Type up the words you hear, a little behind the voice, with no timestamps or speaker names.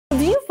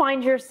you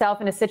find yourself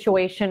in a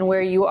situation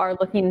where you are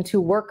looking into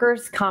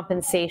workers'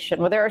 compensation,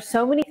 where there are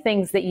so many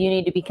things that you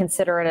need to be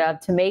considerate of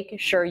to make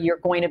sure you're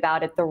going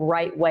about it the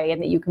right way and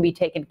that you can be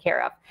taken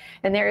care of?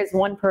 And there is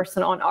one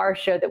person on our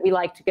show that we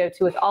like to go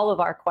to with all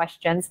of our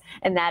questions,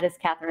 and that is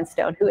Catherine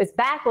Stone, who is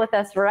back with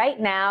us right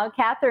now.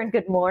 Catherine,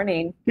 good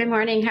morning. Good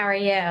morning. How are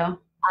you?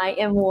 I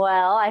am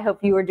well. I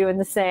hope you are doing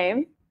the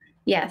same.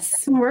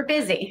 Yes, we're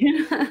busy.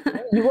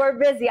 You are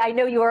busy. I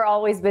know you are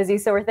always busy.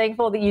 So we're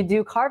thankful that you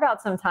do carve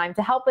out some time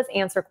to help us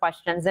answer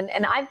questions. And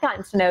I've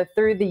gotten to know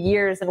through the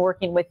years and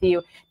working with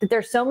you that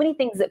there's so many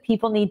things that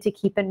people need to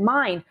keep in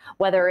mind,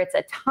 whether it's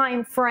a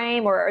time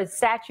frame or a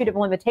statute of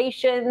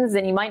limitations,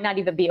 and you might not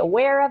even be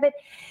aware of it.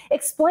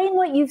 Explain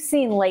what you've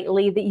seen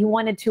lately that you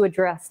wanted to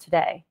address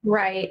today.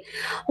 Right.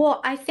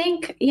 Well, I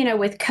think,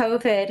 with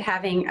COVID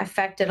having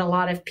affected a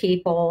lot of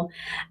people,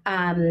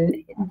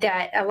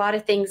 that a lot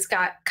of things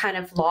got kind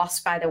of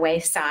lost by the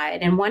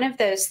wayside. And one of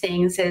those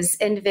things is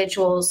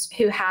individuals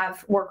who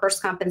have workers'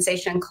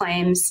 compensation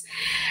claims,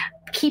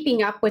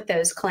 keeping up with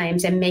those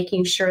claims and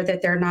making sure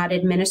that they're not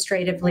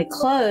administratively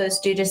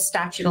closed due to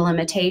statute of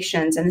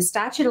limitations. And the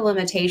statute of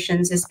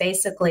limitations is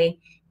basically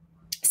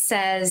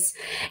says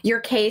your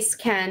case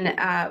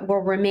will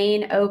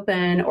remain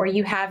open, or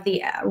you have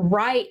the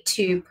right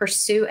to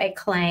pursue a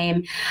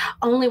claim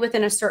only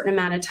within a certain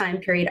amount of time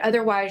period.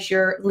 Otherwise,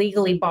 you're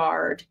legally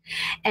barred.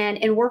 And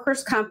in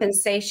workers'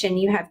 compensation,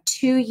 you have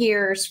 2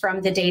 years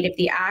from the date of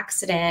the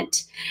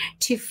accident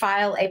to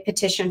file a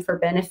petition for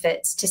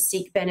benefits, to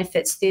seek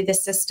benefits through the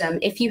system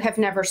if you have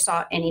never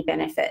sought any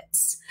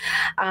benefits.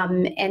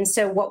 And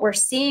so what we're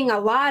seeing a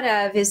lot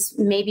of is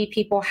maybe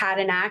people had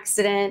an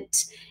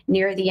accident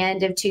near the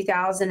end of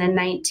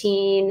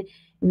 2019,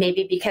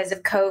 maybe because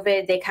of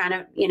COVID, they kind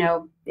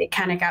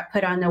of got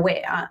put on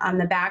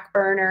the back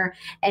burner.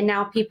 And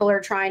now people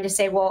are trying to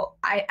say, well,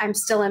 I'm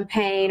still in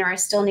pain, or I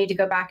still need to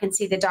go back and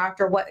see the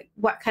doctor.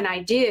 What can I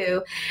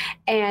do?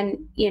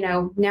 And,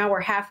 now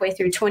we're halfway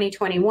through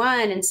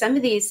 2021, and some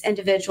of these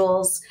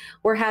individuals,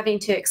 we're having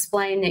to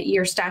explain that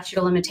your statute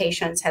of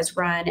limitations has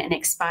run and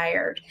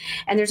expired.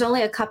 And there's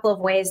only a couple of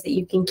ways that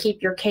you can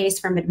keep your case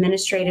from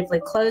administratively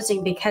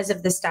closing because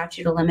of the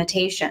statute of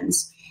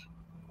limitations.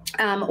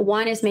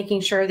 One is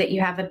making sure that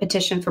you have a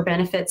petition for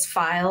benefits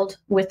filed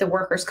with the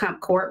workers'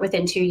 comp court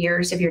within 2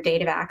 years of your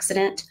date of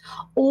accident,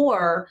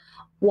 or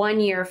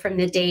 1 year from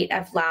the date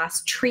of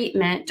last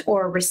treatment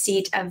or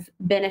receipt of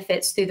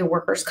benefits through the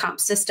workers' comp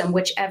system,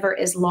 whichever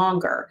is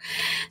longer.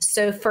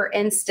 So for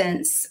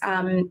instance,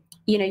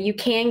 you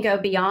can go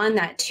beyond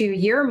that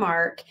 2-year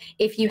mark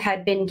if you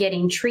had been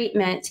getting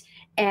treatment,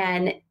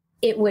 and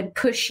it would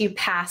push you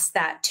past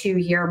that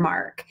 2-year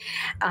mark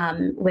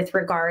with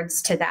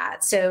regards to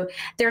that. So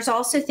there's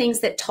also things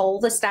that toll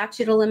the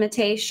statute of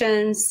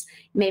limitations.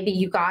 Maybe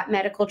you got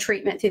medical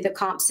treatment through the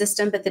comp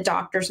system, but the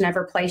doctors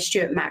never placed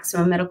you at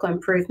maximum medical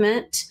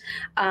improvement.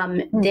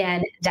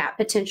 Then that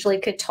potentially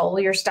could toll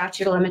your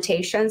statute of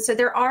limitations. So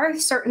there are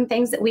certain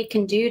things that we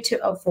can do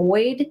to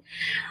avoid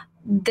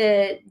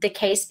the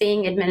case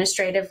being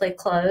administratively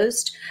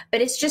closed.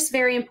 But it's just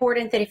very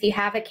important that if you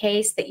have a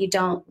case, that you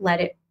don't let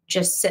it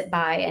just sit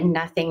by and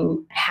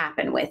nothing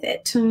happen with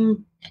it.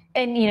 And,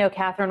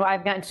 Catherine,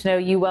 I've gotten to know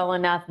you well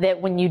enough that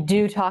when you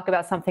do talk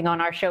about something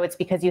on our show, it's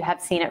because you have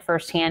seen it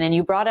firsthand. And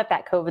you brought up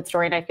that COVID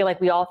story. And I feel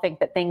like we all think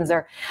that things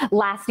are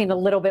lasting a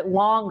little bit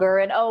longer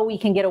and, we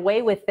can get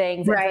away with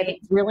things. Right.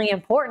 It's really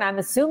important. I'm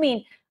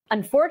assuming,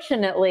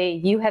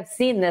 unfortunately, you have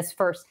seen this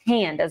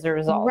firsthand as a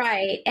result.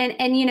 Right. And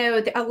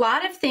a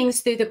lot of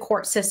things through the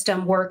court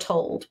system were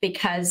told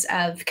because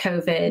of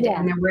COVID. Yeah.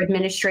 And there were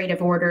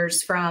administrative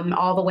orders from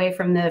all the way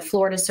from the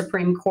Florida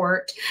Supreme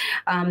Court,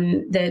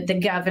 the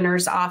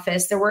governor's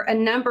office. There were a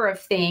number of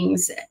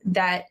things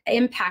that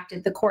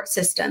impacted the court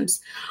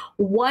systems.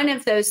 One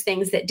of those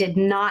things that did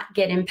not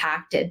get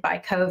impacted by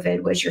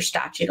COVID was your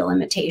statute of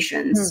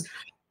limitations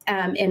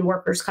in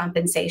workers'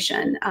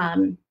 compensation.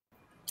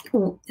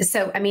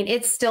 So,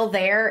 it's still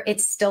there.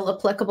 It's still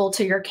applicable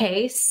to your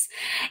case.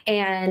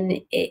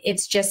 And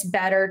it's just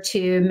better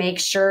to make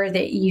sure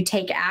that you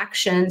take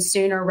action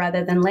sooner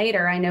rather than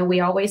later. I know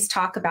we always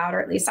talk about, or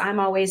at least I'm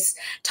always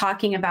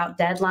talking about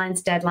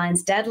deadlines.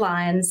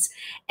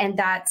 And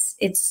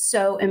it's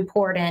so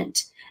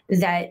important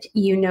that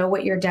you know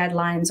what your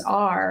deadlines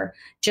are.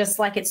 Just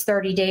like it's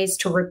 30 days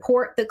to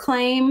report the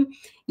claim,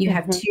 you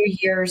have 2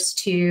 years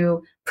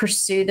to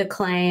pursue the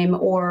claim,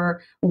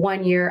 or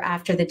 1 year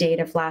after the date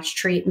of last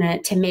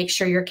treatment, to make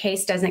sure your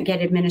case doesn't get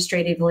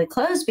administratively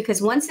closed.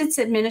 Because once it's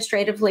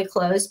administratively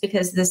closed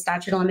because of the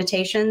statute of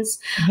limitations,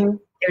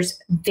 there's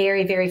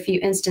very, very few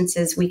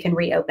instances we can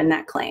reopen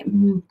that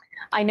claim.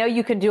 I know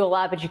you can do a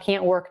lot, but you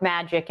can't work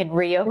magic and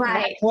reopen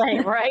that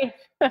claim, right?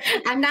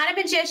 I'm not a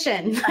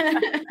magician.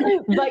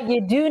 But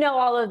you do know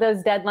all of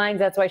those deadlines.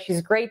 That's why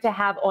she's great to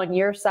have on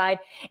your side.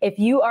 If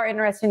you are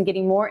interested in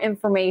getting more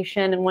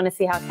information and want to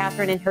see how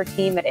Catherine and her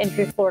team at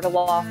Intruth Florida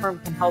Law Firm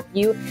can help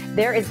you,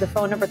 there is the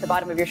phone number at the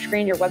bottom of your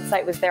screen. Your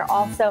website was there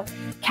also.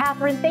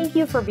 Catherine, thank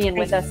you for being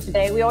with us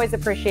today. We always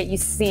appreciate you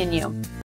seeing you.